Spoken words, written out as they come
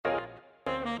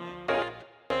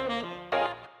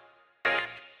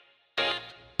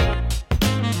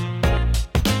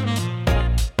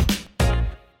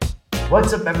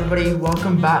What's up, everybody?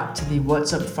 Welcome back to the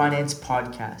What's Up Finance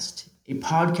podcast, a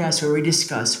podcast where we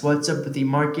discuss what's up with the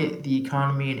market, the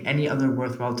economy, and any other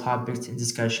worthwhile topics and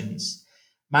discussions.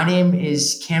 My name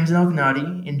is Camden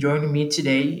Algnati, and joining me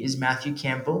today is Matthew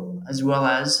Campbell, as well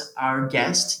as our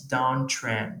guest, Don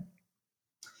Tran.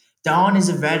 Don is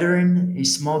a veteran, a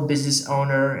small business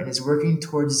owner, and is working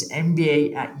towards his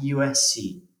MBA at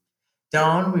USC.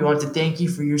 Don, we want to thank you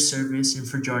for your service and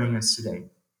for joining us today.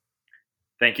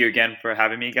 Thank you again for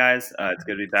having me, guys. It's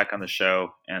good to be back on the show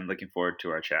and looking forward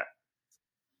to our chat.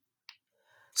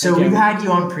 So we've had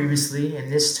you on previously,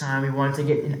 and this time we wanted to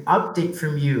get an update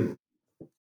from you.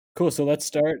 Cool. So let's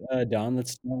start, Don.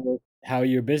 Let's start with how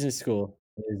your business school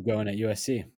is going at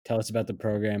USC. Tell us about the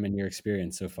program and your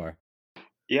experience so far.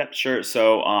 Yeah, sure.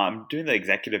 So I'm doing the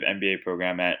executive MBA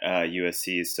program at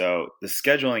USC. So the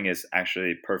scheduling is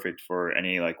actually perfect for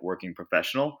any working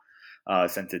professional,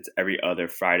 since it's every other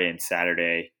Friday and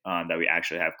Saturday that we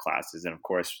actually have classes. And of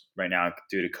course, right now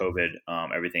due to COVID,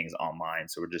 everything's online,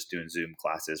 so we're just doing Zoom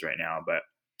classes right now. But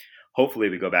hopefully,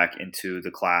 we go back into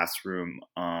the classroom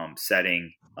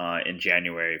setting in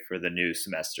January for the new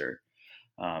semester.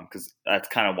 Because that's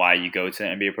kind of why you go to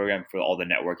an MBA program, for all the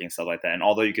networking stuff like that. And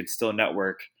although you could still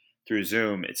network through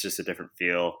Zoom, it's just a different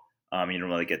feel. You don't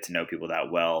really get to know people that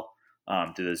well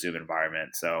through the Zoom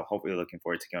environment. So hopefully looking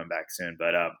forward to going back soon.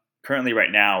 But currently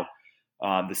right now,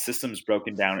 the system's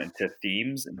broken down into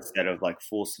themes instead of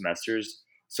full semesters.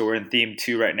 So we're in theme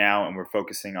 2 right now, and we're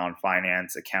focusing on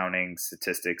finance, accounting,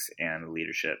 statistics, and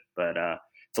leadership. But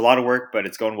it's a lot of work, but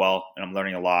it's going well, and I'm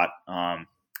learning a lot.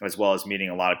 As well as meeting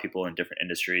a lot of people in different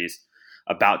industries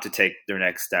about to take their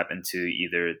next step into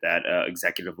either that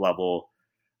executive level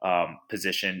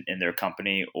position in their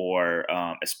company or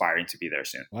aspiring to be there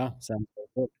soon. Wow, sounds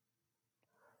good.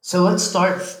 So let's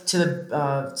start from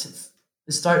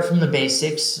the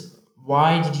basics.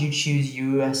 Why did you choose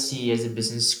USC as a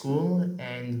business school,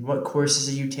 and what courses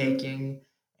are you taking,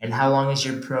 and how long is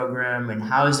your program, and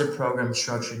how is the program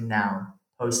structured now,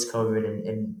 post COVID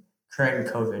and current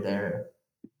COVID era?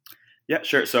 Yeah,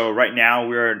 sure. So right now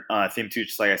we're in theme 2,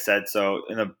 just like I said. So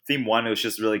in the theme 1, it was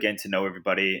just really getting to know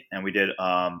everybody, and we did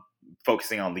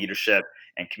focusing on leadership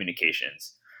and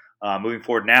communications. Moving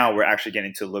forward now, we're actually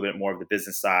getting to a little bit more of the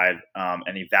business side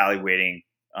and evaluating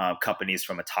companies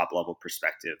from a top level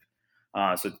perspective.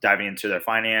 So diving into their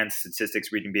finance,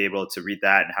 statistics, we can be able to read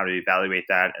that and how to evaluate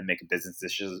that and make a business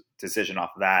decision off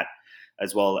of that,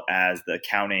 as well as the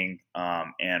accounting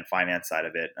and finance side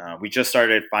of it. We just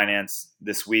started finance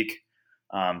this week,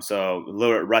 so a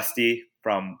little bit rusty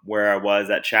from where I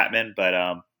was at Chapman, but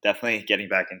definitely getting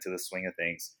back into the swing of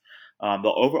things.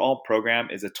 The overall program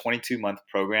is a 22-month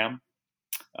program,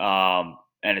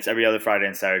 and it's every other Friday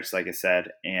and Saturday, just like I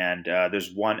said. And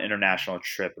there's one international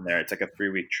trip in there. It's like a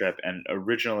 3-week trip. And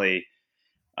originally,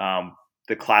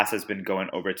 the class has been going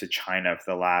over to China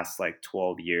for the last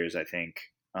 12 years, I think,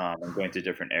 and going to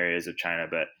different areas of China.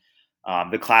 But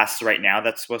the class right now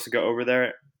that's supposed to go over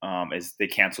there is they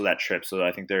cancel that trip. So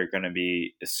I think they're going to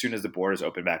be, as soon as the borders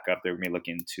open back up, they're going to be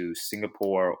looking to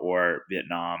Singapore or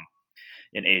Vietnam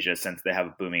in Asia, since they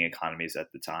have booming economies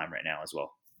at the time right now as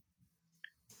well.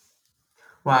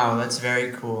 Wow, that's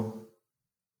very cool.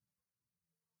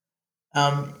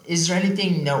 Is there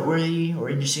anything noteworthy or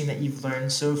interesting that you've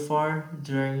learned so far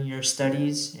during your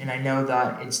studies? And I know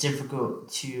that it's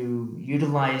difficult to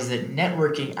utilize the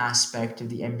networking aspect of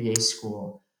the MBA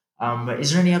school. But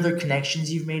is there any other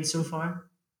connections you've made so far?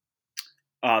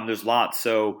 There's lots.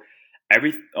 So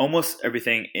almost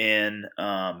everything in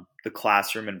the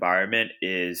classroom environment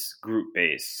is group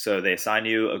based. So they assign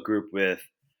you a group with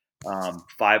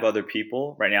 5 other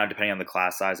people right now, depending on the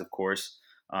class size, of course.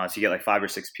 So you get 5 or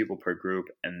 6 people per group,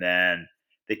 and then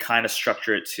they kind of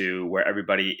structure it to where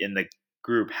everybody in the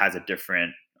group has a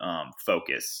different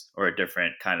focus or a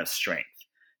different kind of strength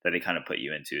that they kind of put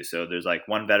you into. So there's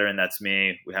one veteran, that's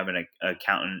me. We have an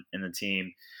accountant in the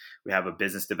team. We have a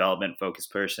business development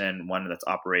focused person, one that's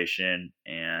operation,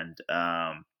 and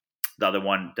the other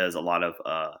one does a lot of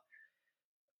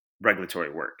regulatory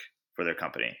work for their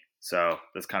company. So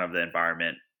that's kind of the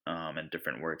environment and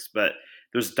different works. But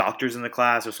there's doctors in the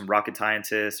class. There's some rocket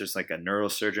scientists. There's a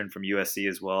neurosurgeon from USC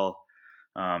as well.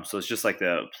 So it's just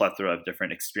the plethora of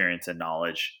different experience and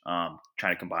knowledge,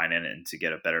 trying to combine it and to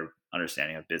get a better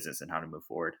understanding of business and how to move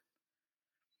forward.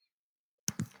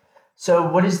 So,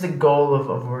 what is the goal of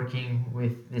working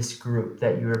with this group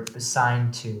that you're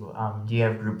assigned to? Do you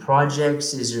have group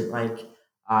projects? Is it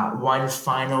one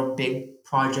final big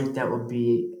project that will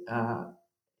be a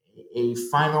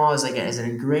final as in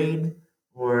a grade,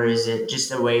 or is it just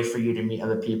a way for you to meet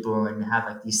other people and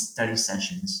have these study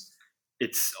sessions?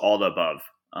 It's all the above.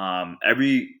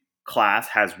 every class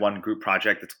has one group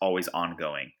project that's always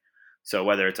ongoing. So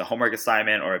whether it's a homework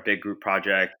assignment or a big group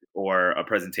project or a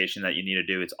presentation that you need to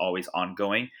do, it's always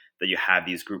ongoing that you have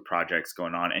these group projects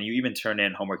going on. And you even turn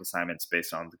in homework assignments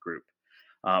based on the group.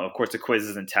 Of course, the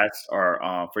quizzes and tests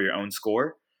are for your own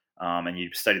score, and you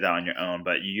study that on your own.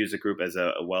 But you use a group as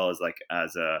a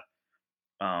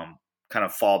kind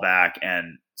of fallback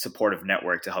and supportive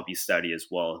network to help you study as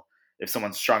well. If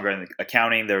someone's stronger in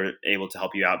accounting, they're able to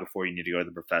help you out before you need to go to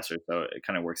the professor. So it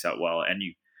kind of works out well, and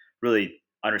you really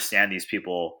understand these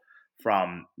people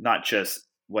from not just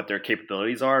what their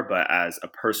capabilities are, but as a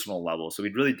personal level. So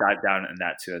we'd really dive down in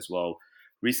that too as well.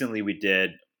 Recently, we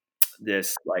did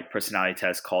this like personality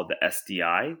test called the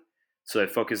SDI. So it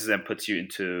focuses and puts you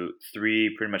into pretty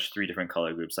much three different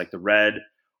color groups. Like the red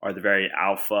are the very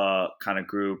alpha kind of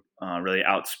group, really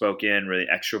outspoken, really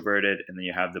extroverted, and then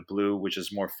you have the blue, which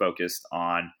is more focused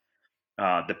on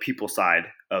the people side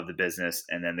of the business,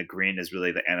 and then the green is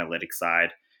really the analytic side.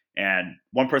 And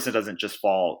one person doesn't just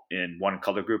fall in one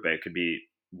color group; it could be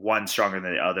one stronger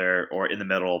than the other, or in the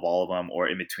middle of all of them, or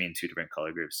in between two different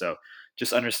color groups. So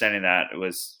just understanding that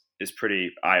is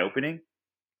pretty eye opening,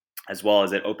 as well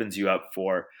as it opens you up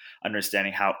for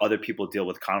understanding how other people deal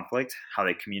with conflict, how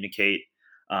they communicate,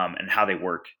 and how they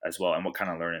work as well, and what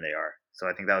kind of learner they are. So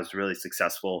I think that was really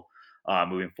successful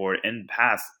moving forward. In the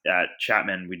past at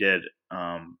Chapman,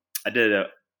 I did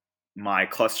my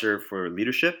cluster for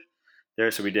leadership there.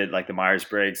 So we did like the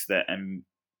Myers-Briggs, the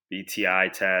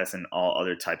MBTI test, and all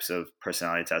other types of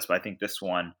personality tests. But I think this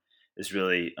one is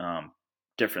really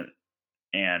different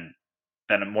and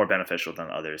more beneficial than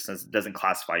others, since it doesn't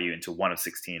classify you into one of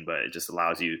 16, but it just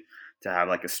allows you to have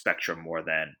like a spectrum more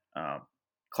than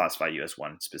classify you as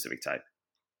one specific type.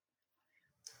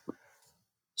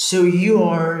 So you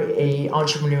are a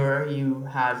entrepreneur. You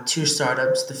have two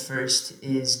startups. The first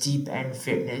is Deep End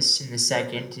Fitness, and the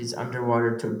second is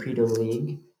Underwater Torpedo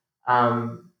League.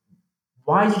 Um,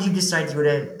 why did you decide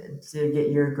to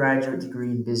get your graduate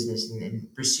degree in business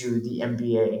and pursue the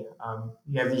MBA?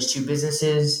 You have these two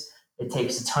businesses. It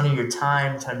takes a ton of your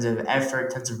time, tons of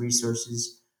effort, tons of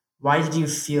resources. Why did you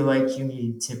feel like you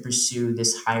needed to pursue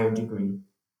this higher degree?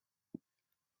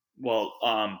 Well,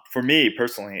 for me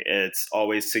personally, it's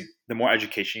always the more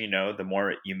education you know, the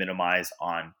more you minimize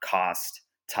on cost,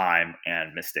 time,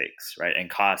 and mistakes, right? And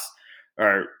cost,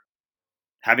 or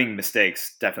having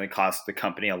mistakes definitely costs the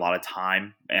company a lot of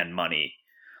time and money,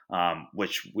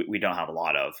 which we don't have a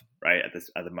lot of, right,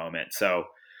 at the moment. So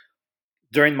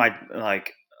during my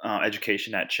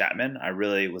education at Chapman, I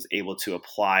really was able to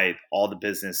apply all the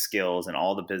business skills and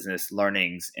all the business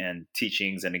learnings and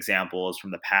teachings and examples from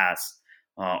the past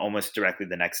almost directly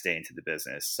the next day into the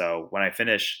business. So when I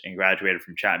finished and graduated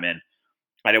from Chapman,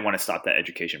 I didn't want to stop that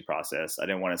education process. I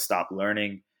didn't want to stop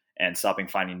learning and stopping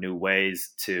finding new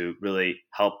ways to really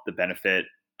help the benefit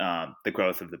the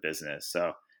growth of the business.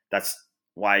 So that's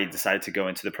why I decided to go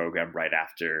into the program right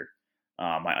after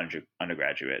my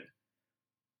undergraduate.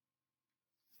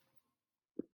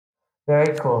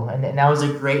 Very cool, and that was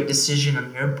a great decision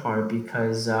on your part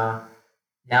because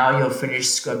now you'll finish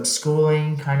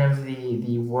schooling. Kind of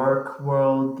the work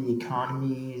world, the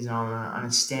economy is on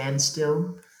a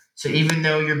standstill. So even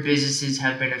though your businesses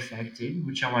have been affected,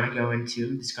 which I want to go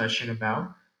into discussion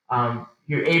about,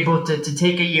 you're able to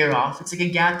take a year off. It's like a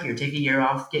gap year. Take a year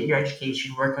off, get your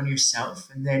education, work on yourself,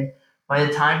 and then by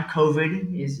the time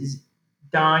COVID is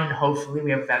done, hopefully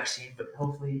we have a vaccine, but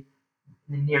hopefully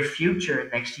in the near future,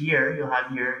 next year, you'll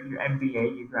have your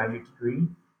MBA, your graduate degree,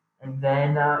 and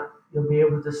then you'll be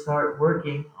able to start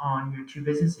working on your two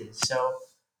businesses. So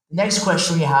the next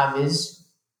question we have is,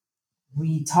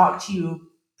 we talked to you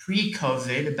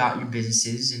pre-COVID about your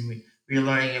businesses, and we were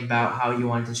learning about how you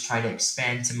wanted to try to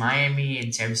expand to Miami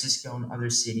and San Francisco and other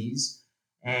cities,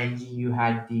 and you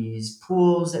had these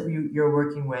pools that you're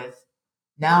working with.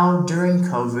 Now during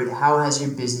COVID, how has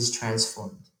your business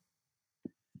transformed?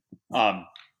 Um,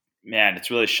 Man, it's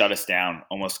really shut us down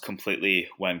almost completely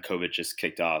when COVID just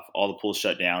kicked off. All the pools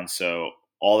shut down, so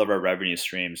all of our revenue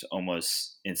streams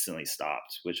almost instantly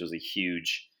stopped, which was a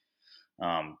huge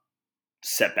um,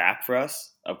 setback for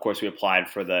us. Of course, we applied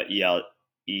for the EDIL,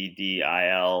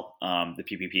 the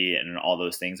PPP, and all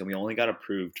those things, and we only got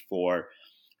approved for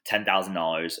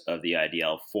 $10,000 of the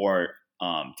IDL for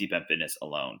Deep End Fitness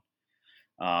alone.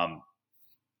 Um,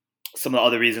 some of the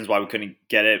other reasons why we couldn't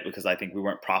get it, because I think we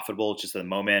weren't profitable just at the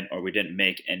moment, or we didn't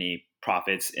make any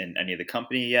profits in any of the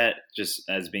company yet, just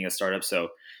as being a startup. So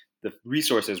the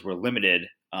resources were limited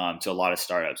to a lot of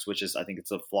startups, which is, I think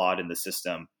it's a flawed in the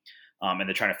system. And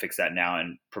they're trying to fix that now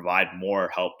and provide more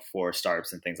help for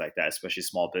startups and things like that, especially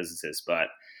small businesses. But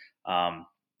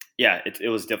yeah, it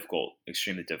was difficult,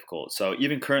 extremely difficult. So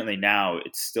even currently now,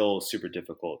 it's still super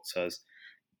difficult. So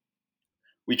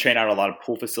we train out a lot of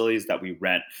pool facilities that we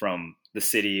rent from the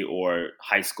city or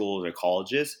high schools or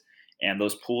colleges, and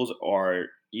those pools are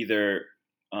either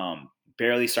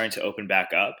barely starting to open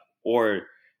back up, or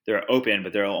they're open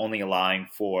but they're only allowing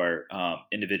for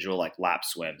individual like lap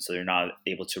swim, so they're not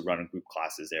able to run group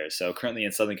classes there. So currently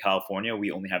in Southern California,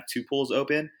 we only have 2 pools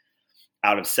open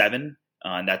out of 7,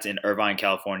 and that's in Irvine,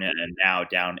 California, and now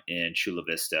down in Chula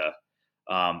Vista.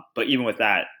 But even with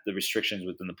that, the restrictions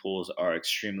within the pools are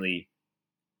extremely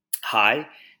high,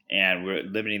 and we're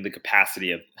limiting the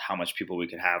capacity of how much people we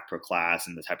can have per class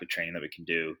and the type of training that we can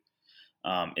do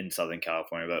in Southern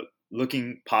California. But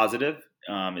looking positive,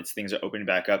 it's things are opening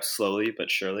back up slowly but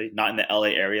surely. Not in the LA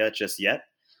area just yet.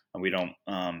 We don't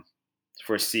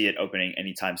foresee it opening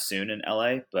anytime soon in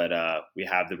LA, but we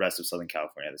have the rest of Southern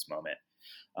California at this moment.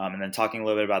 And then talking a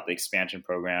little bit about the expansion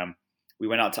program, we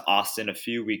went out to Austin a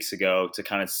few weeks ago to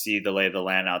kind of see the lay of the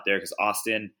land out there, because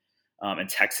Austin and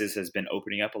Texas has been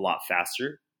opening up a lot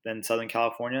faster than Southern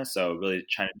California. So really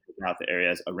trying to figure out the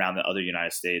areas around the other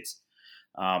United States.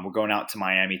 We're going out to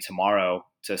Miami tomorrow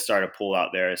to start a pool out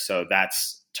there. So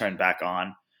that's turned back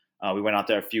on. We went out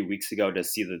there a few weeks ago to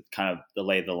see the kind of the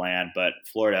lay of the land, but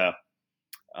Florida,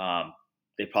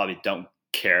 they probably don't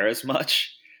care as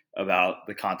much about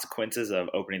the consequences of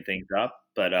opening things up,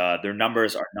 but their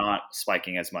numbers are not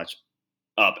spiking as much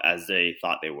up as they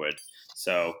thought they would.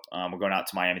 So we're going out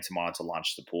to Miami tomorrow to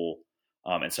launch the pool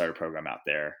and start a program out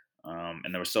there. And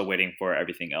then we're still waiting for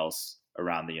everything else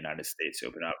around the United States to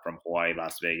open up, from Hawaii,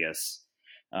 Las Vegas,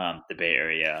 the Bay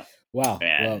Area, Wow.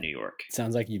 and Well, New York.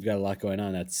 sounds like you've got a lot going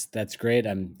on. That's great.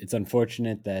 It's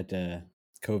unfortunate that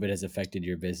COVID has affected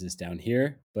your business down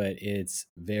here, but it's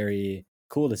very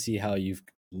cool to see how you've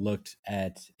looked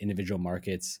at individual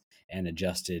markets and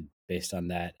adjusted based on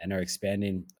that and are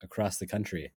expanding across the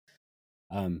country.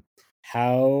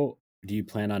 How do you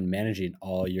plan on managing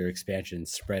all your expansion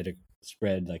spread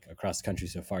like across the country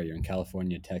so far? You're in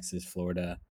California, Texas,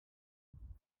 Florida.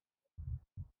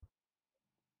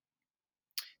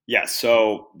 Yeah,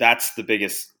 so that's the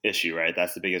biggest issue, right?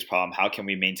 That's the biggest problem. How can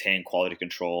we maintain quality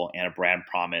control and a brand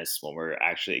promise when we're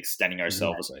actually extending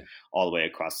ourselves Exactly. all the way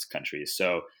across the country?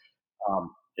 So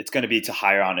it's going to be to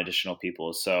hire on additional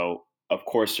people. So, of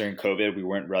course, during COVID, we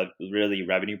weren't really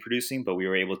revenue producing, but we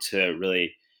were able to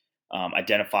really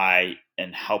identify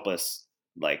and help us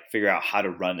like figure out how to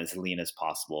run as lean as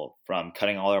possible, from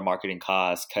cutting all our marketing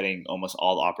costs, cutting almost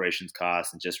all the operations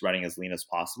costs, and just running as lean as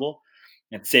possible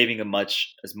and saving as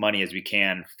much as money as we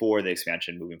can for the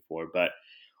expansion moving forward. But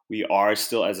we are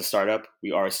still, as a startup,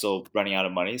 we are still running out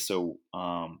of money. So,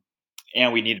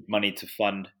 and we need money to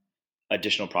fund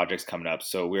additional projects coming up.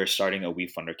 So we're starting a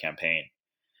WeFunder campaign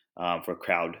for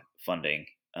crowdfunding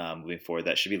moving forward.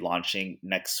 That should be launching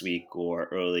next week or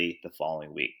early the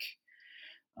following week.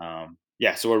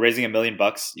 Yeah, so we're raising $1 million.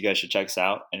 You guys should check us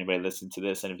out. Anybody listen to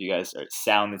this, and if you guys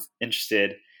sound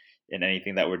interested in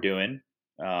anything that we're doing,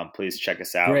 please check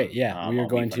us out. Great. Yeah. We are on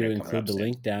going to WeFunder coming include up the soon.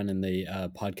 link down in the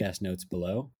podcast notes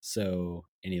below. So,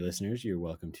 any listeners, you're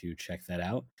welcome to check that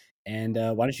out. And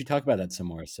why don't you talk about that some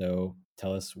more? So,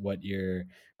 tell us what your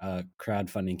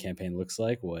crowdfunding campaign looks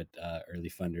like, what early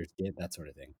funders get, that sort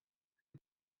of thing.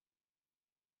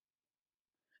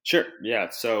 Sure. Yeah.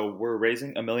 So we're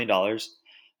raising $1 million.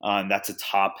 That's a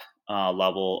top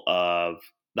level of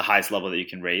the highest level that you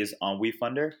can raise on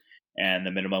WeFunder, and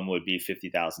the minimum would be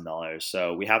 $50,000.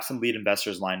 So we have some lead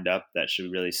investors lined up that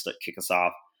should really kick us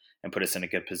off and put us in a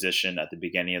good position at the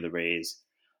beginning of the raise.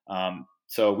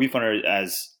 So WeFunder,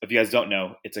 as if you guys don't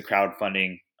know, it's a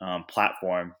crowdfunding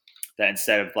platform that,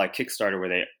 instead of like Kickstarter, where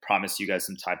they promise you guys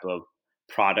some type of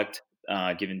product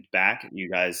given back, you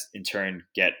guys in turn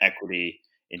get equity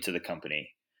into the company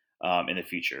in the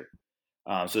future.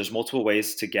 So there's multiple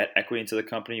ways to get equity into the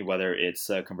company, whether it's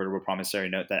a convertible promissory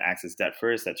note that acts as debt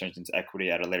first, that turns into equity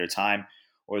at a later time,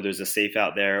 or there's a safe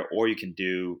out there, or you can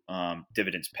do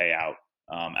dividends payout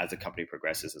as the company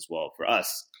progresses as well. For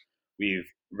us, we're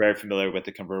very familiar with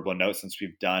the convertible note since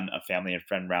we've done a family and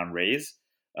friend round raise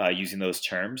using those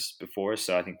terms before.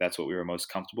 So I think that's what we were most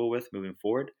comfortable with moving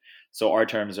forward. So our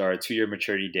terms are a 2-year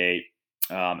maturity date,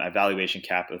 a valuation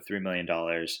cap of $3 million,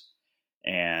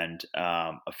 and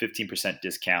a 15%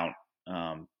 discount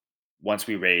once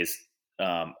we raise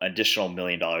additional $1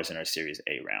 million in our Series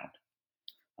A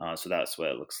round. So that's what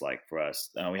it looks like for us.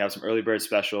 We have some early bird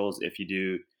specials. If you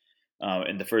do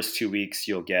in the first 2 weeks,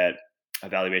 you'll get a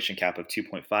valuation cap of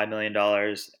 $2.5 million,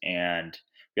 and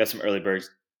we have some early birds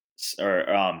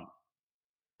or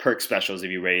perk specials if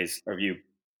you raise or if you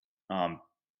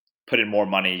put in more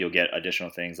money, you'll get additional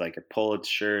things like a polo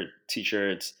shirt,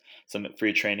 t-shirts, some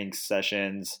free training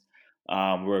sessions.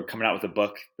 We're coming out with a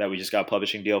book that we just got a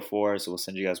publishing deal for, so we'll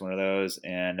send you guys one of those.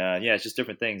 And yeah, it's just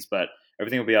different things, but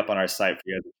everything will be up on our site for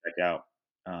you guys to check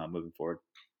out moving forward.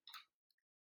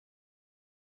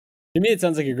 To me, it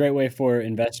sounds like a great way for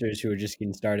investors who are just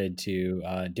getting started to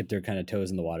dip their kind of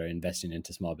toes in the water, investing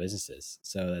into small businesses.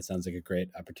 So that sounds like a great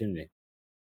opportunity.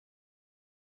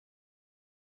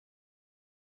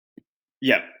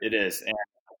 Yeah, it is. And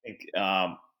I think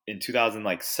in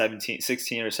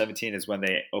 16 or 17 is when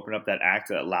they open up that act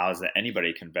that allows that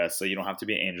anybody can invest. So you don't have to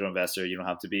be an angel investor. You don't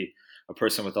have to be a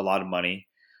person with a lot of money.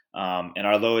 And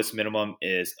our lowest minimum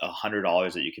is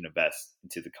 $100 that you can invest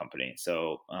into the company.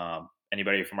 So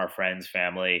anybody from our friends,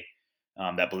 family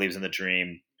that believes in the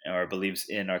dream or believes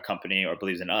in our company or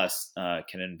believes in us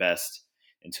can invest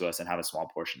into us and have a small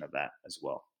portion of that as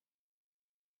well.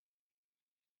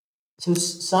 So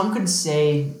some could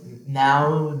say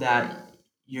now that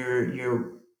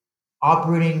you're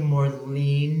operating more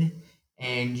lean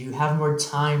and you have more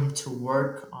time to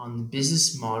work on the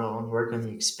business model and work on the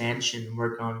expansion,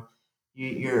 work on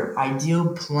your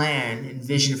ideal plan and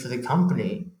vision for the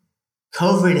company,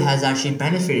 COVID has actually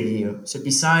benefited you. So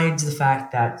besides the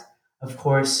fact that, of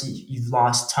course, you've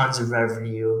lost tons of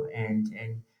revenue and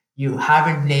you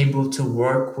haven't been able to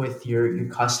work with your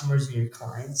customers and your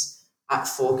clients at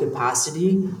full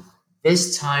capacity,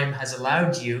 this time has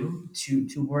allowed you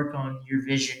to work on your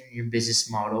vision, your business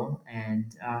model,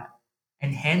 and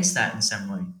enhance that in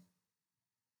some way.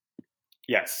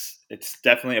 Yes, it's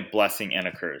definitely a blessing and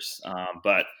a curse.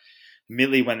 But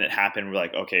immediately when it happened, we're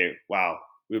like, okay, wow,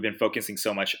 we've been focusing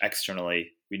so much externally.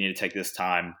 We need to take this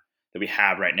time that we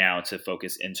have right now to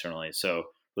focus internally. So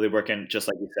really working, just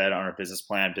like you said, on our business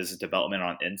plan, business development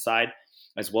on inside,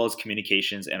 as well as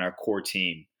communications and our core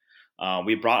team.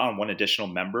 We brought on one additional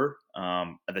member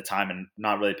at the time and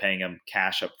not really paying him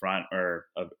cash up front or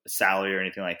a salary or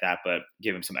anything like that, but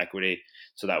give him some equity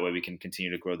so that way we can continue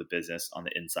to grow the business on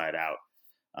the inside out.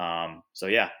 So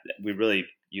yeah, we really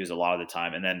use a lot of the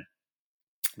time. And then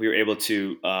we were able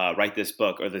to write this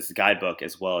book or this guidebook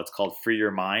as well. It's called Free Your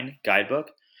Mind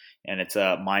Guidebook. And it's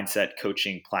a mindset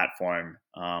coaching platform,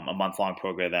 a month-long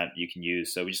program that you can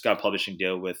use. So we just got a publishing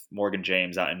deal with Morgan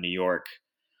James out in New York.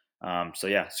 So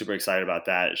yeah, super excited about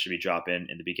that. It should be dropping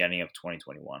in the beginning of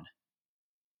 2021.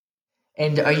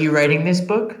 And are you writing this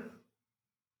book?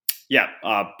 Yeah,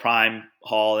 Prime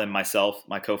Hall and myself,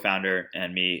 my co-founder,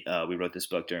 and me, we wrote this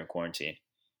book during quarantine.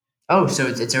 Oh, so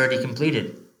it's already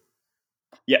completed.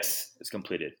 Yes, it's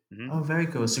completed. Mm-hmm. Oh, very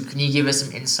cool. So can you give us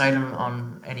some insight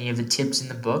on any of the tips in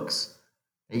the books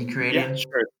that you created? Yeah,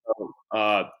 sure.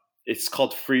 So, it's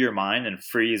called Free Your Mind, and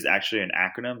free is actually an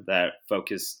acronym that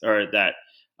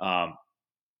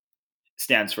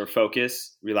stands for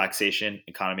focus, relaxation,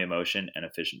 economy of motion, and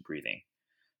efficient breathing.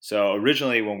 So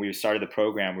originally, when we started the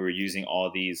program, we were using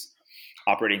all these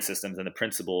operating systems and the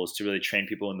principles to really train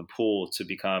people in the pool to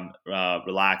become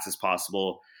relaxed as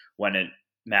possible when it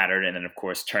mattered, and then of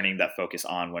course turning that focus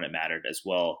on when it mattered as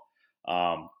well.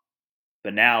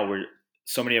 But now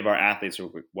so many of our athletes are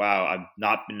like, wow, I've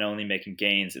not been only making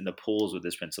gains in the pools with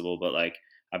this principle, but like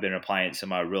I've been applying it to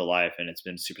my real life, and it's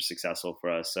been super successful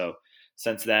for us. So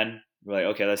since then, we're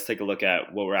like, okay, let's take a look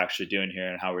at what we're actually doing here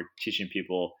and how we're teaching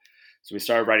people. So we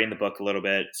started writing the book a little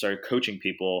bit, started coaching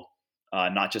people,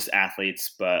 not just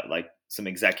athletes, but like some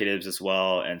executives as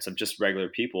well, and some just regular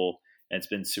people. And it's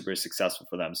been super successful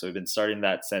for them. So we've been starting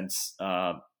that since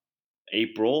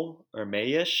April or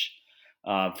May-ish.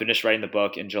 Finished writing the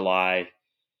book in July,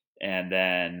 and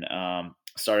then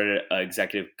started an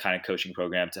executive kind of coaching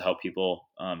program to help people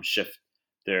shift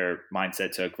their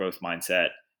mindset to a growth mindset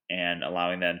and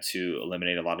allowing them to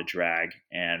eliminate a lot of drag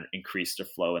and increase their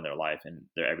flow in their life and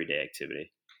their everyday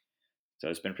activity. So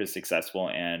it's been pretty successful,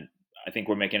 and I think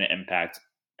we're making an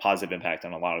positive impact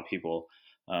on a lot of people,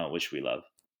 which we love.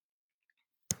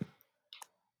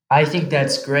 I think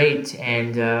that's great.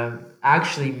 And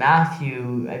actually,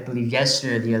 Matthew, I believe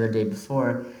yesterday or the other day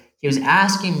before, he was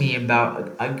asking me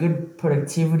about a good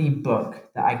productivity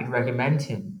book that I could recommend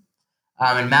him.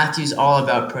 And Matthew's all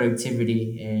about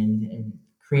productivity and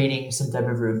creating some type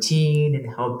of routine and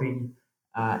helping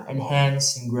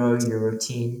enhance and grow your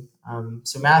routine.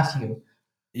 So Matthew,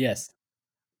 Yes.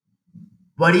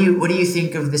 what do you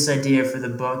think of this idea for the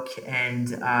book? And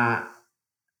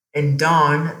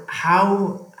Don,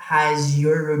 how has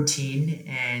your routine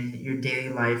and your daily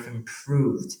life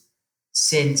improved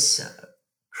since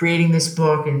creating this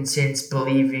book and since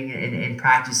believing and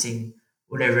practicing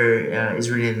whatever is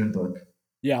written in the book?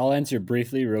 Yeah, I'll answer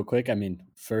briefly, real quick. I mean,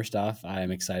 first off, I'm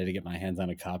excited to get my hands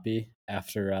on a copy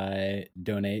after I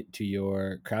donate to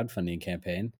your crowdfunding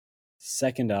campaign.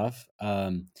 Second off,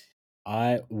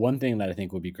 I one thing that I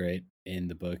think would be great in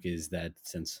the book is that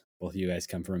since both of you guys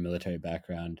come from a military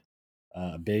background,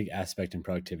 a big aspect in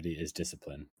productivity is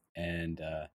discipline, and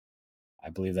I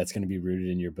believe that's going to be rooted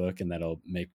in your book, and that'll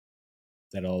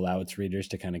allow its readers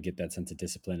to kind of get that sense of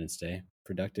discipline and stay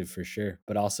productive for sure.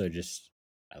 But also, just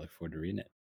I look forward to reading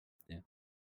it. Yeah.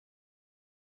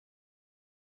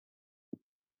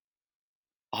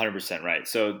 100% right.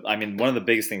 So, I mean, one of the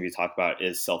biggest things we talk about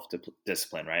is self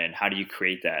discipline, right? And how do you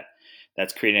create that?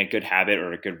 That's creating a good habit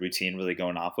or a good routine, really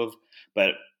going off of. But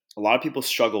a lot of people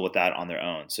struggle with that on their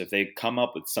own. So, if they come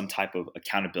up with some type of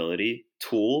accountability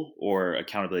tool or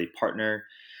accountability partner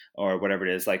or whatever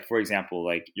it is, like for example,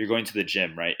 like you're going to the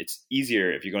gym, right? It's easier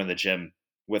if you're going to the gym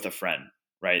with a friend,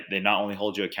 right? They not only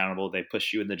hold you accountable, they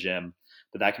push you in the gym,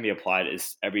 but that can be applied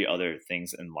as every other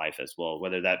things in life as well,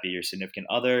 whether that be your significant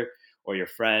other or your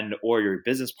friend or your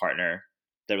business partner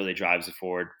that really drives the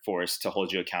forward force to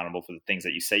hold you accountable for the things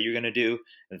that you say you're going to do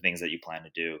and the things that you plan to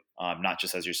do, not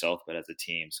just as yourself, but as a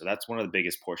team. So that's one of the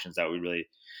biggest portions that we really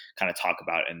kind of talk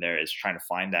about in there is trying to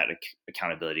find that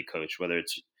accountability coach, whether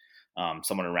it's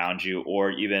someone around you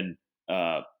or even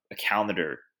a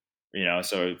calendar,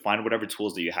 so find whatever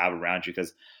tools that you have around you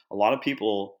because a lot of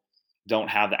people don't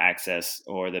have the access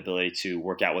or the ability to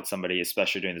work out with somebody,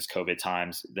 especially during this COVID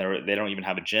times. They don't even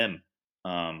have a gym.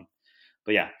 Um,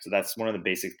 but yeah, so that's one of the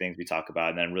basic things we talk about.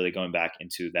 And then really going back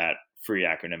into that free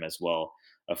acronym as well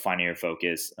of finding your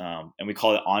focus. And we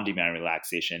call it on-demand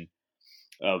relaxation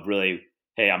of really,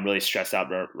 hey, I'm really stressed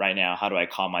out right now. How do I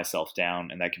calm myself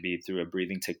down? And that could be through a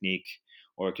breathing technique,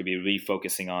 or it could be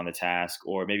refocusing on the task,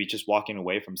 or maybe just walking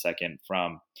away from a second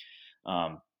from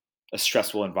um, a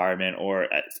stressful environment or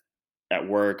at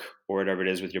work or whatever it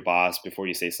is with your boss before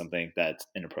you say something that's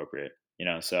inappropriate,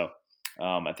 So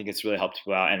I think it's really helped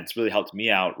people out, and it's really helped me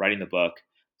out writing the book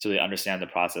to really understand the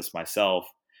process myself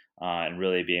and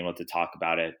really be able to talk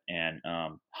about it and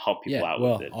help people Yeah. out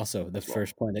with Well, it also the as well.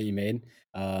 first point that you made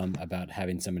about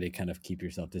having somebody kind of keep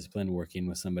yourself disciplined, working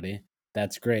with somebody,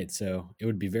 that's great. So it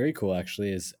would be very cool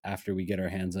actually is after we get our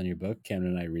hands on your book,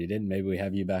 Cameron and I read it, and maybe we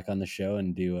have you back on the show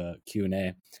and do a Q&A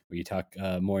where you talk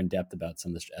more in depth about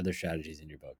some of the other strategies in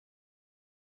your book.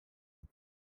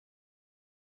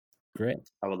 Great.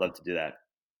 I would love to do that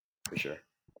for sure.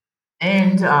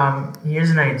 And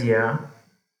here's an idea.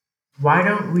 Why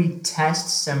don't we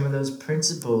test some of those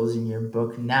principles in your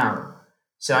book now?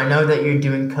 So I know that you're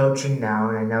doing coaching now,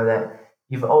 and I know that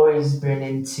you've always been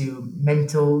into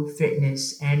mental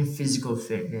fitness and physical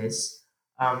fitness.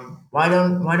 Why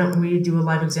don't we do a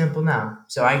live example now?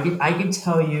 So I could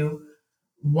tell you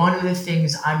one of the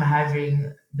things I'm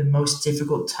having the most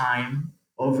difficult time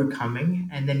overcoming,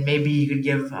 and then maybe you could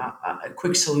give a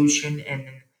quick solution and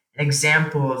an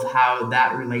example of how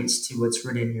that relates to what's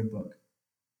written in your book.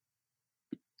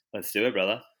 Let's do it,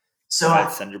 brother. So Go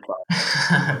ahead, send your plot.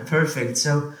 perfect.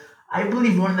 So I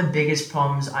believe one of the biggest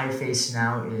problems I face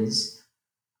now is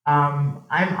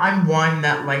I'm one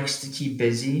that likes to keep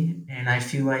busy, and I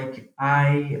feel like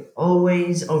I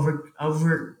always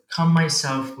overcome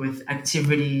myself with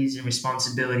activities and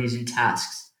responsibilities and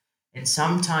tasks, and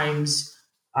sometimes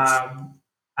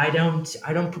I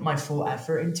don't put my full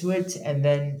effort into it, and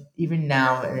then even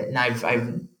now, and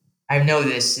I know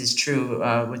this is true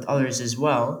with others as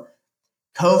well.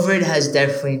 COVID has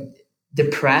definitely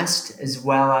depressed as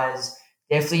well as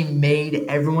definitely made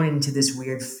everyone into this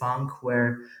weird funk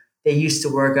where they used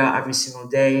to work out every single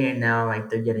day and now like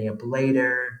they're getting up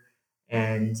later,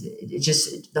 and it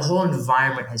just the whole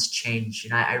environment has changed,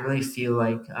 and I really feel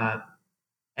like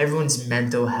everyone's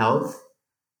mental health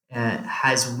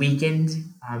has weakened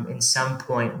in some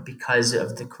point because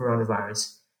of the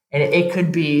coronavirus. And it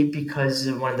could be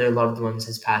because one of their loved ones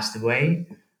has passed away,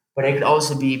 but it could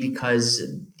also be because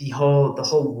the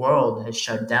whole world has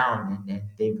shut down, and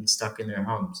they've been stuck in their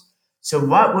homes. So,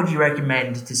 what would you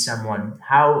recommend to someone?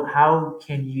 How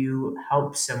can you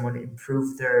help someone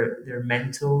improve their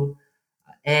mental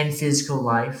and physical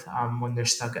life when they're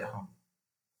stuck at home?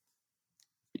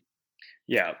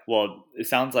 Yeah, well, it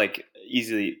sounds like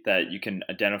easily that you can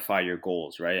identify your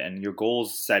goals, right? And your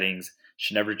goals settings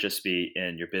should never just be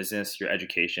in your business, your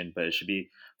education, but it should be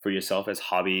for yourself as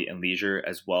hobby and leisure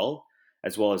as well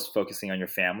as focusing on your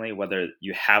family, whether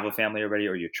you have a family already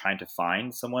or you're trying to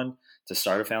find someone to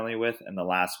start a family with. And the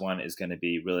last one is going to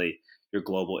be really your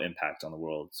global impact on the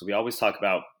world. So we always talk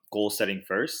about goal setting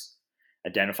first,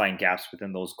 identifying gaps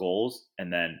within those goals,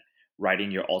 and then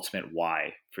writing your ultimate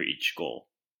why for each goal.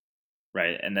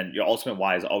 right? And then your ultimate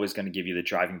why is always going to give you the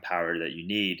driving power that you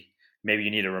need. Maybe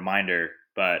you need a reminder,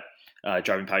 but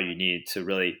driving power you need to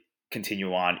really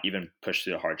continue on, even push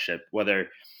through the hardship.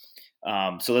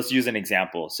 So let's use an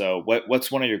example. So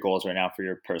what's one of your goals right now for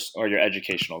your or your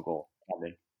educational goal?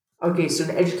 Okay, so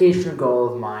an educational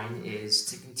goal of mine is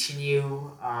to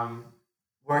continue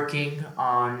working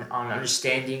on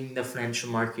understanding the financial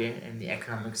market and the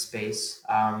economic space,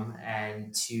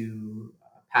 and to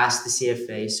pass the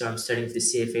CFA. So I'm studying for the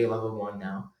CFA level 1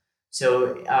 now.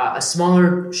 So a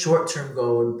smaller short-term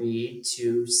goal would be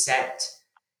to set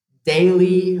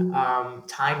daily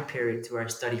time period to where I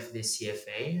study for the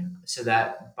CFA, so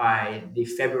that by the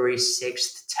February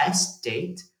 6th test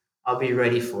date, I'll be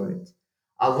ready for it.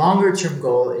 A longer term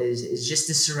goal is just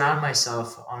to surround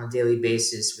myself on a daily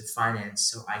basis with finance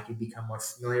so I can become more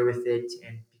familiar with it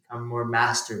and become more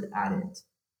mastered at it.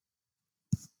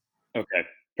 Okay,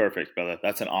 perfect, brother.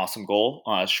 That's an awesome goal,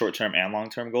 short term and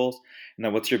long term goals. And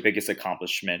then what's your biggest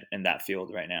accomplishment in that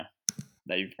field right now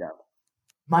that you've done?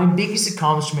 My biggest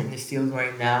accomplishment in the field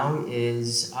right now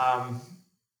is I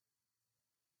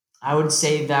would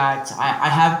say that I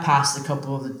have passed a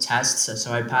couple of the tests.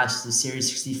 So I passed the Series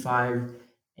 65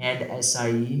 and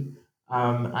SIE.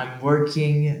 I'm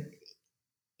working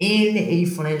in a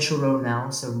financial role now.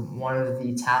 So one of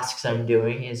the tasks I'm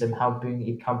doing is I'm helping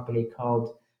a company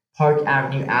called Park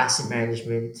Avenue Asset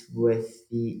Management with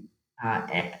the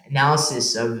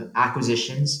analysis of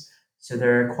acquisitions. So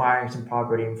they're acquiring some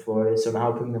property in Florida. So I'm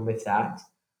helping them with that.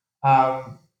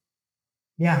 Um,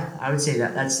 yeah, I would say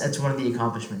that that's one of the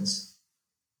accomplishments.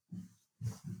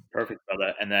 Perfect,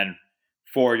 brother. And then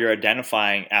for your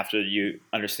identifying after you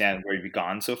understand where you've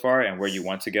gone so far and where you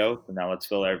want to go, so now let's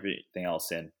fill everything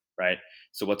else in, right?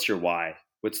 So what's your why?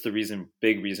 What's the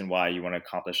big reason why you want to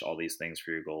accomplish all these things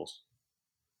for your goals?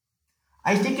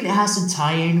 I think it has to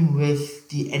tie in with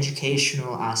the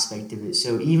educational aspect of it.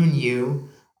 So even you,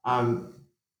 um,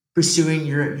 pursuing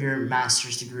your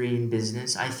master's degree in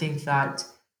business, I think that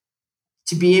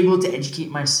to be able to educate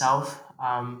myself,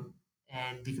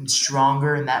 and become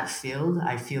stronger in that field,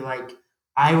 I feel like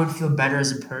I would feel better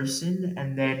as a person.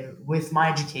 And then with my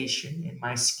education and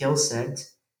my skill set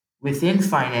within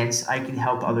finance, I can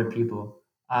help other people.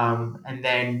 And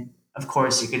then, of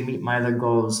course, it can meet my other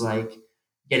goals like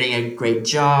getting a great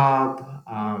job,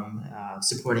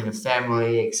 supporting a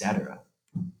family, etc.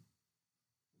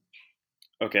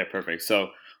 Okay, perfect. So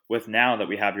with now that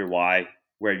we have your why,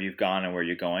 where you've gone and where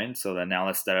you're going, so then now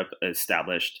let's set up an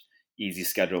established easy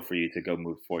schedule for you to go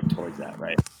move forward towards that,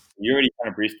 right? You already kind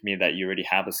of briefed me that you already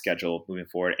have a schedule moving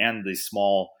forward and these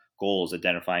small goals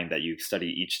identifying that you study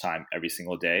each time every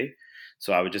single day.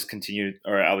 So I would just continue,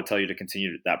 or I would tell you to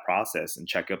continue that process and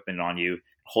check up in on you,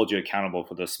 hold you accountable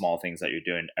for those small things that you're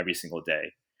doing every single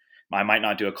day. I might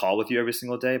not do a call with you every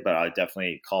single day, but I'll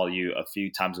definitely call you a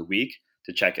few times a week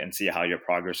to check and see how your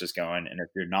progress is going. And if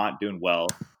you're not doing well,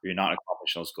 or you're not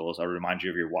accomplishing those goals, I'll remind you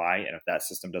of your why. And if that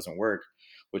system doesn't work,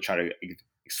 we'll try to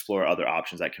explore other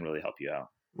options that can really help you out.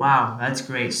 Wow, that's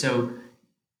great. So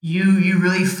you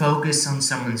really focus on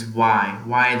someone's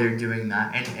why they're doing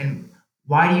that, and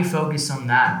why do you focus on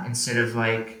that instead of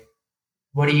like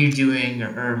what are you doing,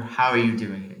 or how are you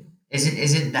doing it?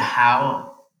 Isn't the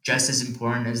how just as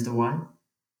important as the why?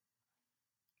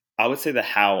 I would say the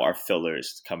how are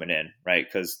fillers coming in, right?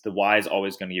 Because the why is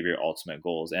always going to give your ultimate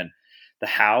goals. And the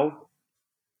how,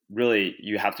 really,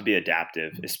 you have to be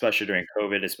adaptive, especially during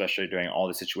COVID, especially during all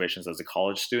the situations as a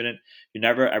college student. You're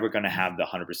never ever going to have the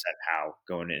 100% how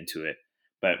going into it.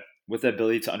 But with the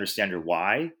ability to understand your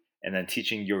why and then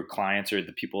teaching your clients or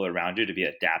the people around you to be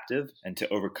adaptive and to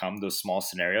overcome those small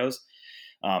scenarios,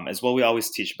 as well, we always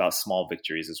teach about small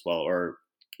victories as well, or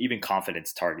even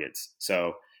confidence targets.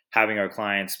 So having our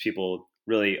clients, people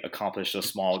really accomplish those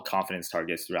small confidence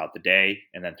targets throughout the day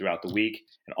and then throughout the week.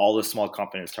 And all those small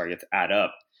confidence targets add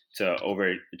up to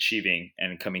overachieving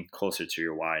and coming closer to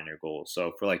your why and your goals.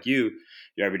 So for like you,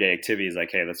 your everyday activity is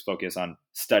like, hey, let's focus on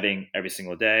studying every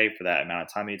single day for that amount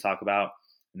of time that you talk about.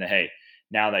 And then, hey,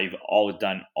 now that you've all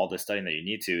done all the studying that you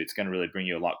need to, it's going to really bring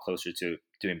you a lot closer to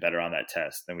doing better on that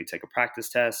test. Then we take a practice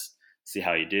test, see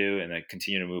how you do, and then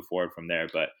continue to move forward from there.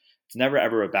 But it's never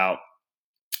ever about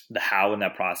the how in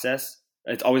that process.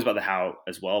 It's always about the how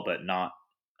as well, but not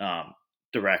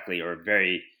directly or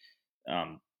very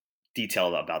um,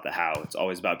 detailed about the how. It's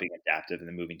always about being adaptive and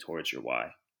then moving towards your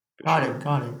why. For Got sure. it,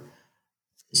 got it.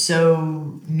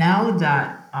 So now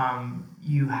that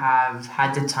you have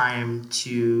had the time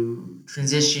to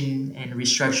transition and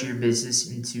restructure your business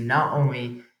into not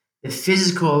only the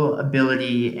physical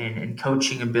ability and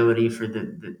coaching ability for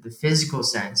the physical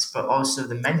sense, but also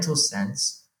the mental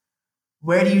sense,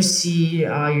 where do you see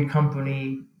your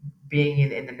company being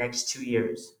in the next 2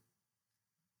 years?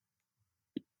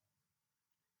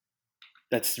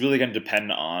 That's really going to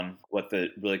depend on what the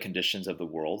really conditions of the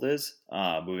world is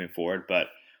moving forward. But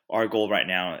our goal right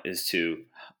now is to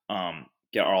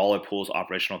get all our pools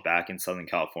operational back in Southern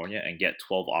California and get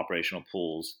 12 operational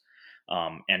pools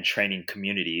and training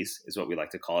communities is what we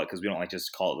like to call it, because we don't like just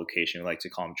to call it location. We like to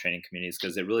call them training communities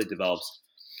because it really develops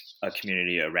a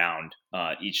community around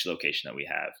each location that we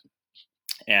have.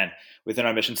 And within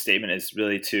our mission statement is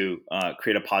really to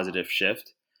create a positive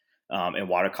shift in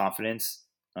water confidence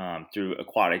through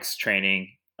aquatics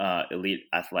training, elite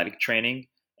athletic training,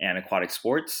 and aquatic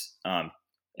sports.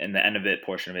 And the end of it,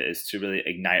 portion of it, is to really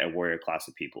ignite a warrior class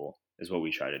of people, is what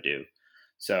we try to do.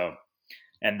 So,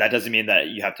 and that doesn't mean that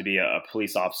you have to be a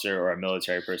police officer or a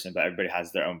military person, but everybody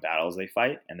has their own battles they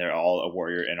fight, and they're all a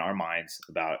warrior in our minds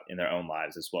about in their own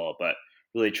lives as well. But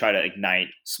really try to ignite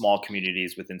small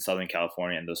communities within Southern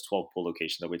California and those 12 pool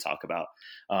locations that we talk about,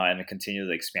 and to continue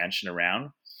the expansion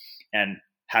around. And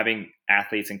having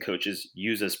athletes and coaches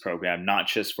use this program, not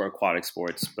just for aquatic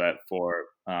sports, but for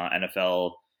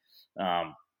NFL,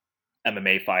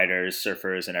 MMA fighters,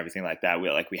 surfers, and everything like that.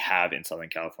 We have in Southern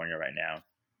California right now.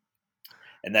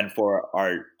 And then for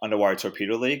our Underwater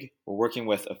Torpedo League, we're working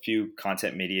with a few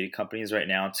content media companies right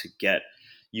now to get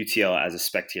UTL as a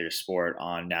spectator sport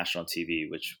on national TV,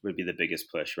 which would be the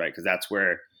biggest push, right? Because that's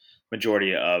where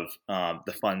majority of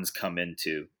the funds come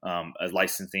into as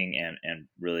licensing and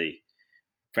really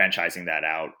franchising that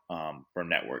out for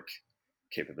network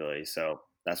capability. So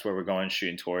that's where we're going,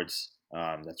 shooting towards.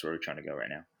 That's where we're trying to go right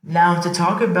now. Now, to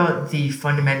talk about the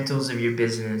fundamentals of your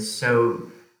business,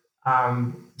 so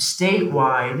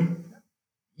statewide,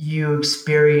 you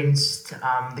experienced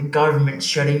the government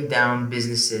shutting down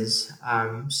businesses.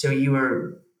 So you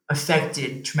were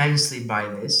affected tremendously by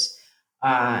this.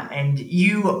 And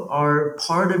you are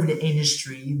part of an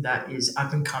industry that is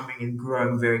up and coming and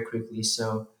growing very quickly.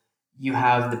 So you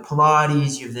have the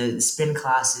Pilates, you have the spin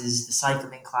classes, the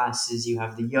cycling classes, you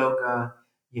have the yoga,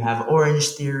 you have Orange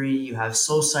Theory, you have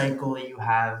Soul Cycle, you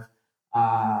have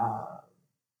uh,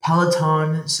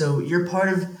 Peloton. So you're part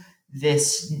of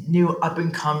this new up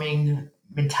and coming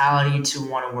mentality to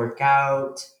want to work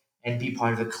out and be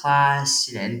part of a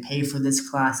class and pay for this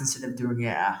class instead of doing it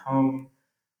at home.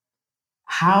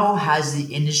 How has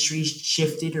the industry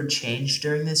shifted or changed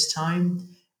during this time?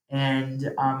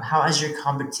 And how has your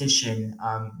competition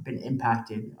been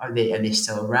impacted? Are they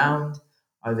still around?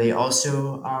 Are they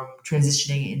also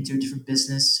transitioning into a different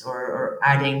business or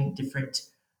adding different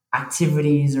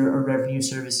activities or revenue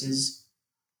services?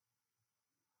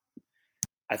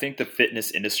 I think the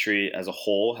fitness industry as a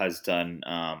whole has done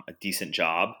a decent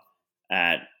job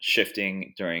at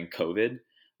shifting during COVID.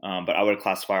 But I would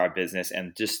classify our business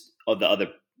and just all the other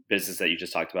business that you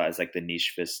just talked about as like the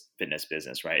niche fitness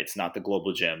business, right? It's not the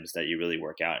global gyms that you really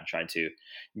work out and try to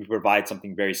provide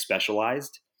something very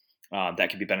specialized that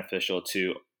can be beneficial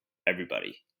to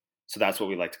everybody. So that's what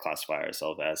we like to classify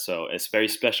ourselves as. So it's a very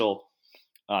special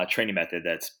training method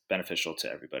that's beneficial to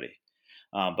everybody.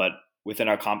 But within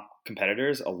our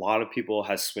competitors, a lot of people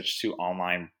has switched to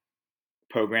online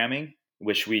programming,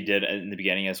 which we did in the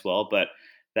beginning as well. But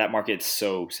that market's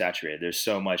so saturated. There's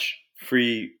so much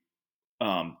free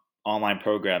online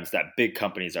programs that big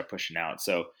companies are pushing out.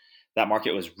 So that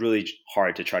market was really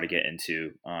hard to try to get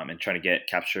into and try to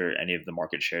capture any of the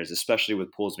market shares, especially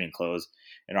with pools being closed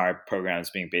and our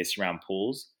programs being based around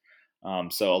pools.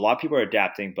 So a lot of people are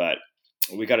adapting, but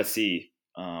we got to see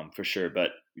for sure.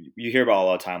 But you hear about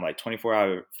all the time, like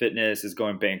 24-hour fitness is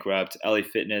going bankrupt. LA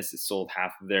Fitness has sold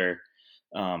half of their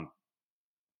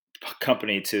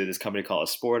company to this company called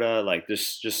Esporta. Like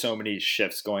there's just so many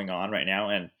shifts going on right now.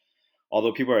 And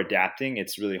although people are adapting,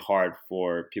 it's really hard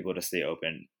for people to stay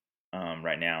open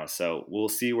right now. So we'll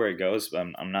see where it goes. But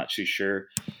I'm not too sure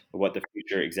what the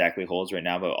future exactly holds right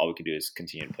now, but all we can do is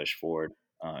continue to push forward,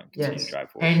 continue to Yes,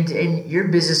 drive forward. and your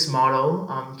business model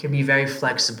can be very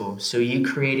flexible. So you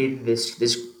created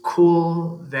this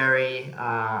cool, very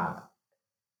I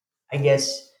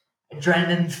guess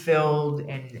adrenaline filled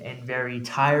and very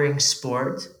tiring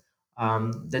sport,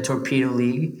 the Torpedo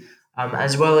League,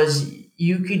 as well as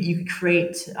you could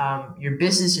create your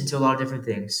business into a lot of different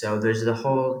things. So there's the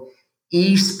whole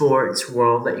esports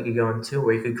world that you could go into,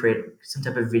 where you could create some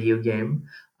type of video game.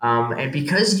 And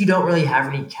because you don't really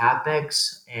have any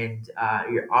capex and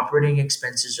your operating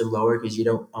expenses are lower because you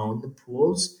don't own the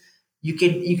pools, you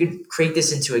could create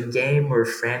this into a game or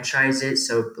franchise it.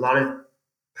 So a lot of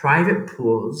private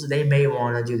pools, they may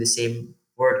want to do the same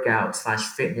workout slash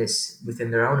fitness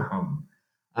within their own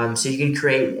home. So you can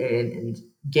create a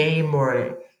game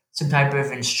or some type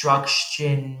of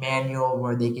instruction manual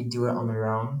where they can do it on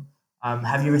their own.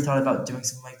 Have you ever thought about doing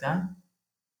something like that?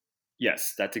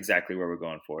 Yes, that's exactly where we're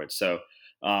going for it. So,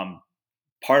 um,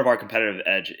 part of our competitive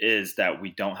edge is that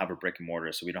we don't have a brick and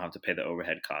mortar, so we don't have to pay the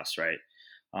overhead costs, right?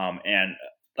 And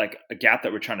like a gap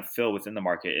that we're trying to fill within the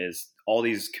market is all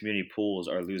these community pools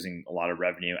are losing a lot of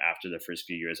revenue after the first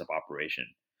few years of operation.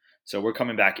 So we're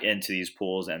coming back into these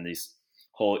pools and these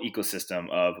whole ecosystem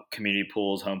of community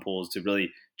pools, home pools to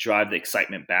really drive the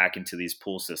excitement back into these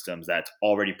pool systems that's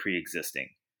already pre-existing.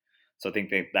 So I think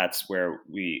that that's where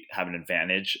we have an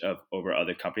advantage of over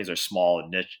other companies or small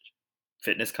niche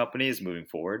fitness companies moving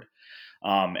forward.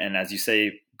 And as you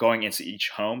say, going into each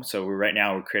home. So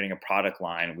we're creating a product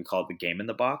line. We call it the Game in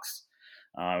the Box.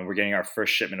 We're getting our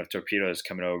first shipment of torpedoes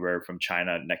coming over from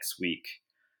China next week,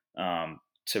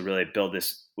 to really build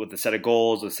this with a set of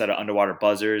goals, with a set of underwater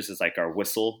buzzers. It's like our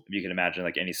whistle. If you can imagine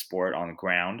like any sport on the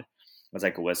ground, it's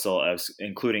like a whistle,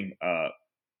 including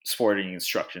sporting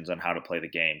instructions on how to play the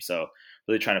game. So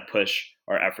really trying to push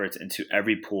our efforts into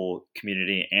every pool,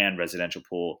 community and residential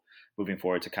pool moving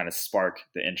forward to kind of spark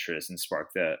the interest and spark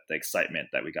the excitement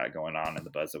that we got going on and the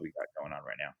buzz that we got going on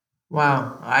right now.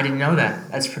 Wow, I didn't know that.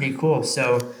 That's pretty cool.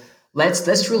 So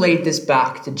let's relate this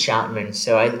back to Chapman.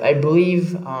 So I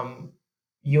believe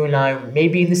you and I may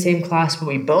be in the same class, but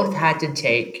we both had to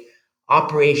take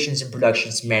operations and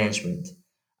productions management.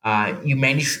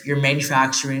 You're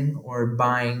manufacturing or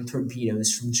buying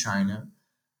torpedoes from China.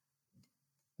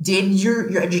 Did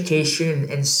your education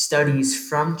and studies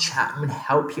from Chapman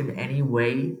help you in any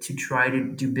way to try to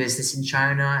do business in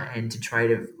China and to try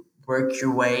to work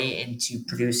your way into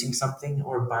producing something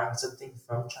or buying something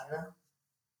from China?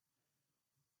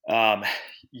 Um,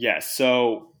 yes.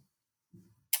 So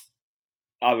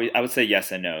I would say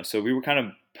yes and no. So we were kind of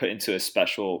put into a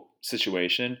special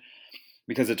situation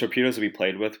because the torpedoes that we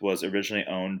played with was originally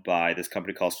owned by this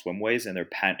company called Swimways, and their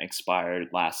patent expired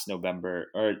last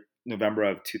November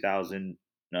of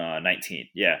 2019.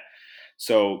 Yeah.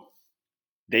 So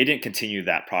they didn't continue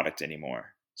that product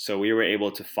anymore. So we were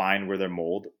able to find where their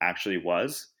mold actually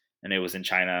was, and it was in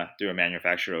China through a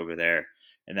manufacturer over there,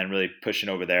 and then really pushing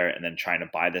over there and then trying to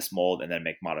buy this mold and then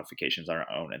make modifications on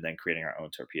our own and then creating our own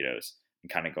torpedoes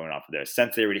and kind of going off of there.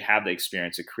 Since they already have the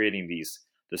experience of creating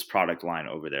this product line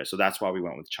over there. So that's why we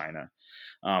went with China.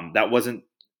 That wasn't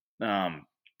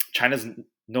China's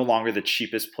no longer the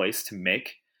cheapest place to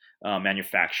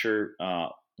manufacture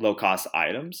low cost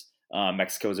items.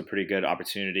 Mexico is a pretty good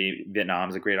opportunity. Vietnam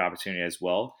is a great opportunity as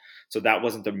well. So that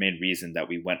wasn't the main reason that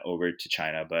we went over to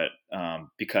China, but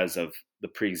because of the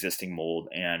pre-existing mold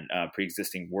and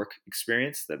pre-existing work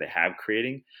experience that they have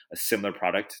creating a similar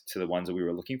product to the ones that we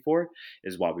were looking for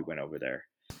is why we went over there.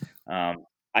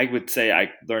 I would say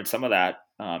I learned some of that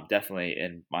definitely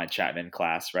in my Chapman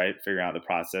class, right? Figuring out the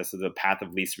process of the path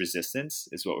of least resistance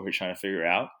is what we're trying to figure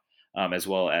out, as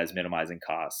well as minimizing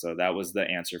costs. So that was the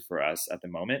answer for us at the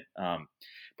moment.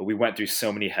 But we went through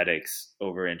so many headaches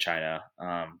over in China,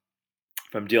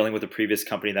 from dealing with the previous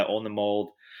company that owned the mold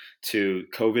to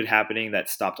COVID happening that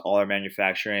stopped all our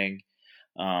manufacturing.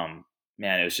 Man,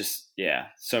 it was just, yeah,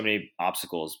 so many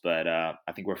obstacles, but I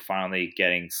think we're finally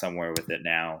getting somewhere with it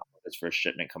now. This first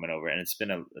shipment coming over, and it's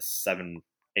been a 7-8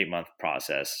 month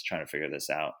process trying to figure this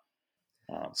out.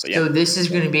 But So yeah, this is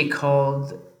going to be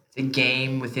called the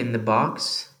game within the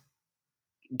box.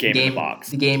 game in the box.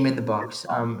 The game in the box.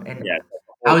 And Yeah,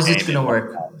 how is this going to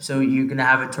work? So you're going to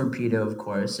have a torpedo, of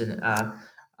course, and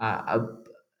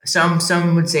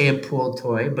some would say a pool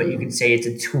toy, but you could say it's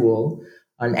a tool,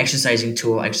 an exercising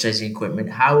tool, exercising equipment.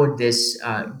 How would this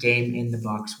game in the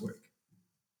box work?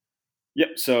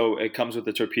 Yep. So it comes with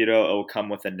the torpedo. It will come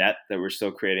with a net that we're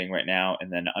still creating right now, and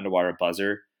then an underwater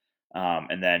buzzer,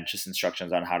 and then just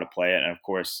instructions on how to play it, and of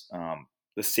course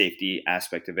the safety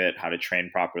aspect of it, how to train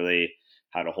properly,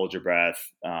 how to hold your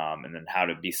breath, and then how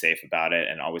to be safe about it,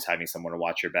 and always having someone to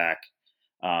watch your back,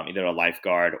 either a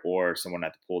lifeguard or someone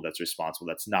at the pool that's responsible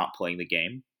that's not playing the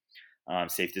game.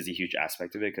 Safety is a huge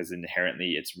aspect of it because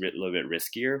inherently it's a little bit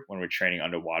riskier when we're training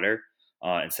underwater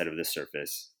instead of the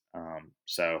surface.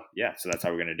 So yeah, so that's how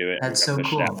we're going to do it. That's so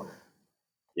cool.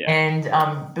 Yeah.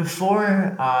 And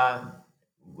before,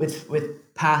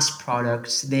 with past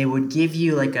products, they would give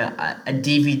you like a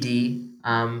DVD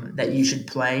that you should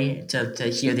play to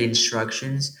hear the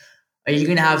instructions. Are you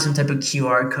going to have some type of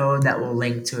QR code that will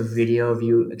link to a video of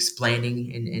you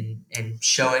explaining and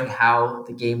showing how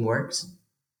the game works?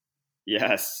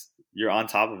 Yes, you're on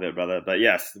top of it, brother. But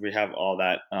yes, we have all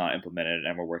that implemented,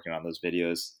 and we're working on those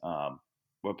videos.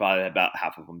 We're probably about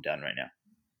half of them done right now.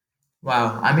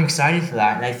 Wow, I'm excited for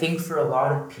that. And I think for a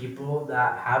lot of people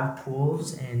that have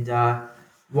pools and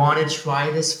want to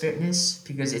try this fitness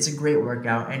because it's a great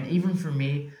workout. And even for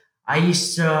me, I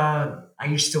used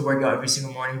to work out every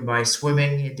single morning by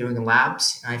swimming and doing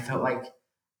laps, and I felt like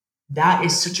that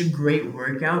is such a great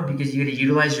workout because you get to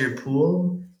utilize your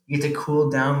pool. You get to cool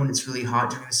down when it's really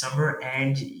hot during the summer,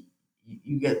 and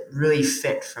you get really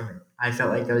fit from it. I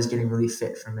felt like I was getting really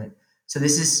fit from it. So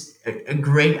this is a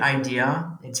great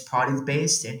idea. It's product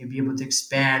based, and you'll be able to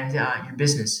expand your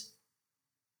business.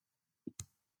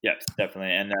 Yes,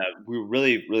 definitely. And we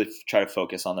really, really try to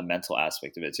focus on the mental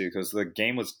aspect of it too, because the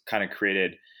game was kind of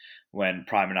created when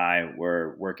Prime and I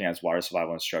were working as water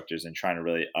survival instructors and trying to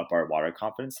really up our water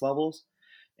confidence levels.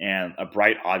 And a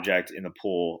bright object in the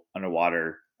pool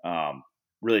underwater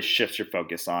really shifts your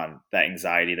focus on that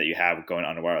anxiety that you have going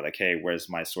underwater. Like, hey, where's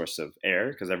my source of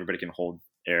air? Because everybody can hold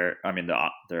air,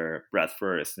 their breath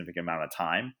for a significant amount of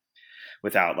time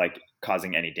without like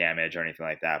causing any damage or anything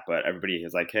like that. But everybody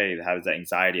is like, hey, has that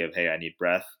anxiety of, hey, I need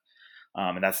breath.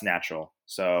 And that's natural.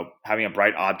 So having a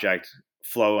bright object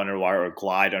flow underwater or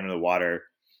glide under the water,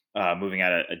 moving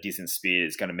at a decent speed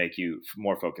is going to make you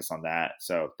more focused on that.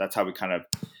 So that's how we kind of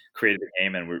created the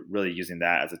game, and we're really using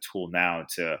that as a tool now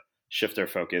to shift our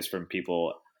focus from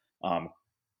people um,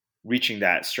 reaching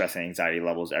that stress and anxiety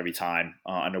levels every time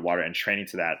underwater and training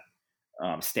to that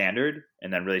standard,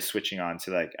 and then really switching on to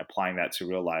like applying that to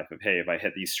real life of, hey, if I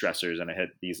hit these stressors and I hit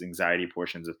these anxiety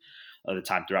portions of the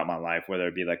time throughout my life, whether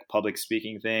it be like a public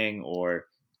speaking thing or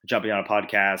jumping on a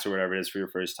podcast or whatever it is for your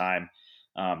first time,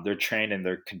 they're trained and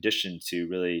they're conditioned to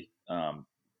really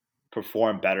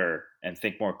perform better and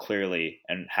think more clearly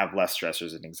and have less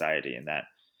stressors and anxiety in that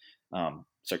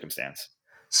circumstance.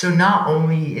 So not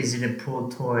only is it a pool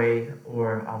toy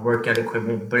or a workout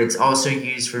equipment, but it's also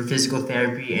used for physical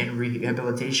therapy and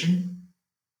rehabilitation.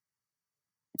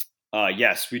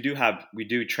 Yes, we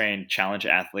do train challenge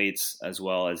athletes as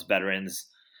well as veterans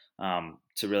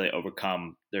to really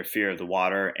overcome their fear of the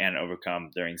water and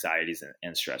overcome their anxieties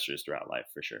and stressors throughout life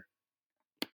for sure.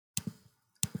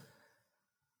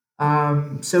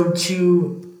 So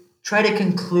to try to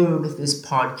conclude this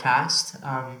podcast,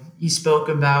 you spoke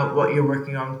about what you're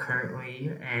working on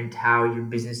currently and how your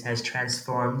business has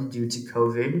transformed due to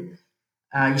COVID.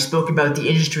 You spoke about the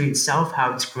industry itself,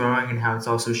 how it's growing and how it's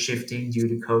also shifting due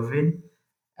to COVID.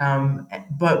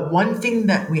 But one thing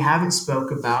that we haven't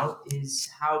spoke about is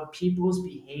how people's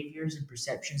behaviors and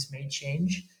perceptions may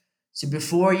change. So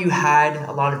before you had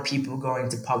a lot of people going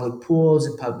to public pools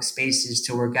and public spaces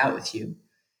to work out with you.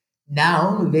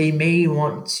 Now they may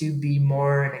want to be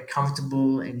more in a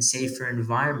comfortable and safer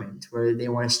environment where they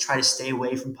want to try to stay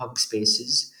away from public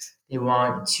spaces. They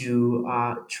want to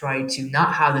try to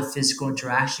not have the physical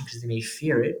interaction because they may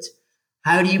fear it.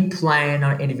 How do you plan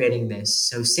on innovating this?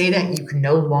 So, say that you can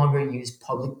no longer use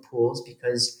public pools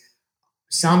because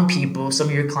some people, some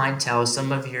of your clientele,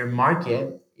 some of your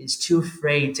market is too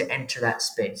afraid to enter that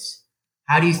space.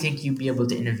 How do you think you'd be able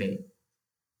to innovate?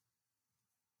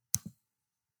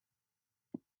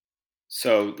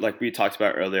 So, like we talked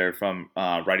about earlier, from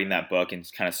writing that book and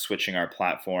kind of switching our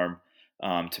platform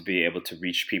to be able to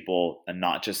reach people, and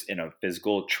not just in a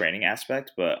physical training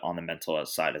aspect, but on the mental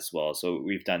side as well. So,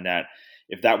 we've done that.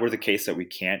 If that were the case that we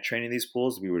can't train in these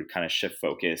pools, we would kind of shift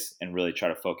focus and really try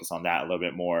to focus on that a little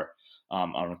bit more,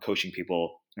 on coaching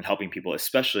people and helping people,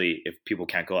 especially if people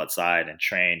can't go outside and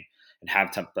train and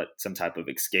have some type of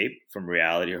escape from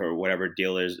reality or whatever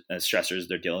dealers and stressors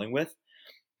they're dealing with,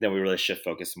 then we really shift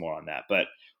focus more on that. But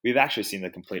we've actually seen the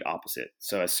complete opposite.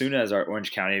 So as soon as our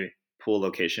Orange County pool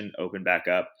location opened back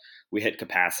up, we hit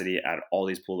capacity at all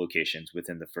these pool locations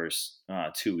within the first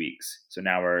 2 weeks. So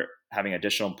now we're having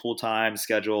additional pool time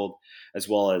scheduled, as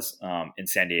well as in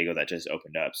San Diego that just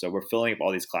opened up. So we're filling up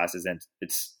all these classes, and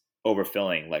it's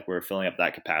overfilling. Like, we're filling up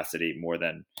that capacity more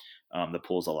than the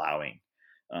pool's allowing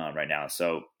right now.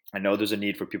 So I know there's a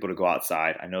need for people to go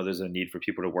outside. I know there's a need for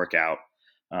people to work out.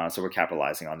 So we're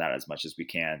capitalizing on that as much as we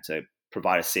can to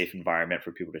provide a safe environment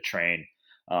for people to train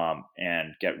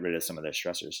and get rid of some of their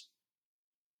stressors.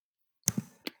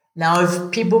 Now,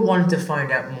 if people wanted to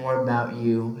find out more about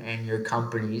you and your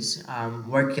companies,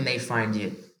 where can they find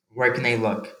you? Where can they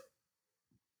look?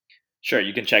 Sure,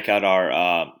 you can check out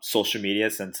our social media,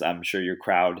 since I'm sure your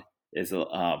crowd is a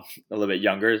little bit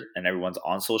younger and everyone's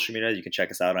on social media. You can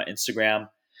check us out on Instagram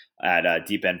at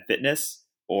Deep End Fitness,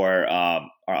 or our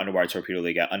Underwater Torpedo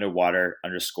League at underwater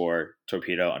underscore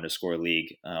torpedo underscore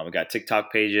league. We got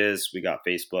TikTok pages, we got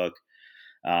Facebook.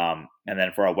 And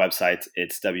then for our websites,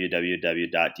 it's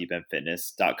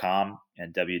www.deependfitness.com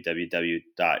and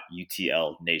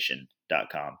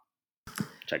www.utlnation.com.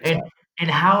 Check us And out. and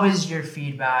how is your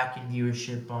feedback and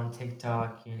viewership on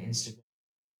TikTok and Instagram?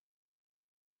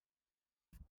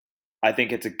 I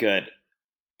think it's a good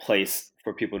place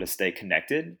for people to stay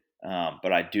connected,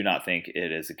 but I do not think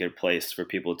it is a good place for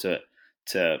people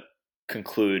to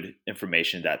conclude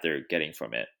information that they're getting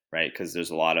from it, right? Because there's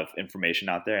a lot of information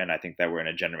out there, and I think that we're in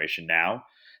a generation now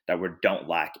that we don't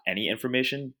lack any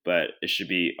information, but it should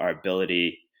be our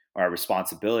ability, our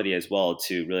responsibility as well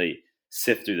to really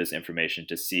sift through this information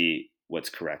to see what's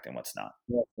correct and what's not.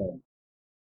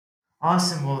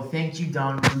 Awesome. Well, thank you,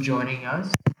 Don, for joining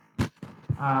us.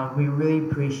 We really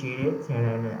appreciate it,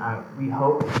 and we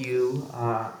hope you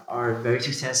are very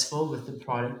successful with the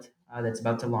product that's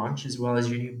about to launch, as well as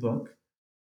your new book.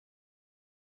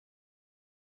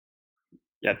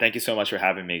 Yeah, thank you so much for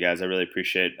having me, guys. I really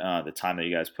appreciate the time that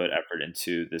you guys put effort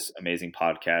into this amazing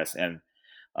podcast, and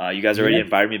you guys already Yeah.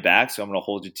 invited me back, so I'm going to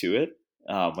hold you to it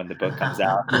when the book comes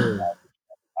out. Sure. We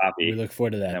Copy, look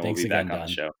forward to and that. then we'll Thanks be back again, on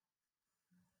the Don. show.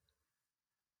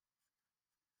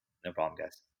 No problem,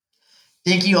 guys.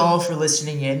 Thank you all for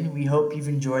listening in. We hope you've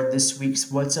enjoyed this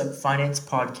week's What's Up Finance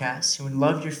podcast and would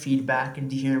love your feedback and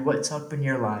to hear what's up in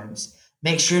your lives.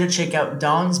 Make sure to check out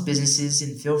Don's businesses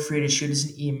and feel free to shoot us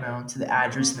an email to the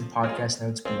address in the podcast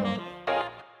notes below.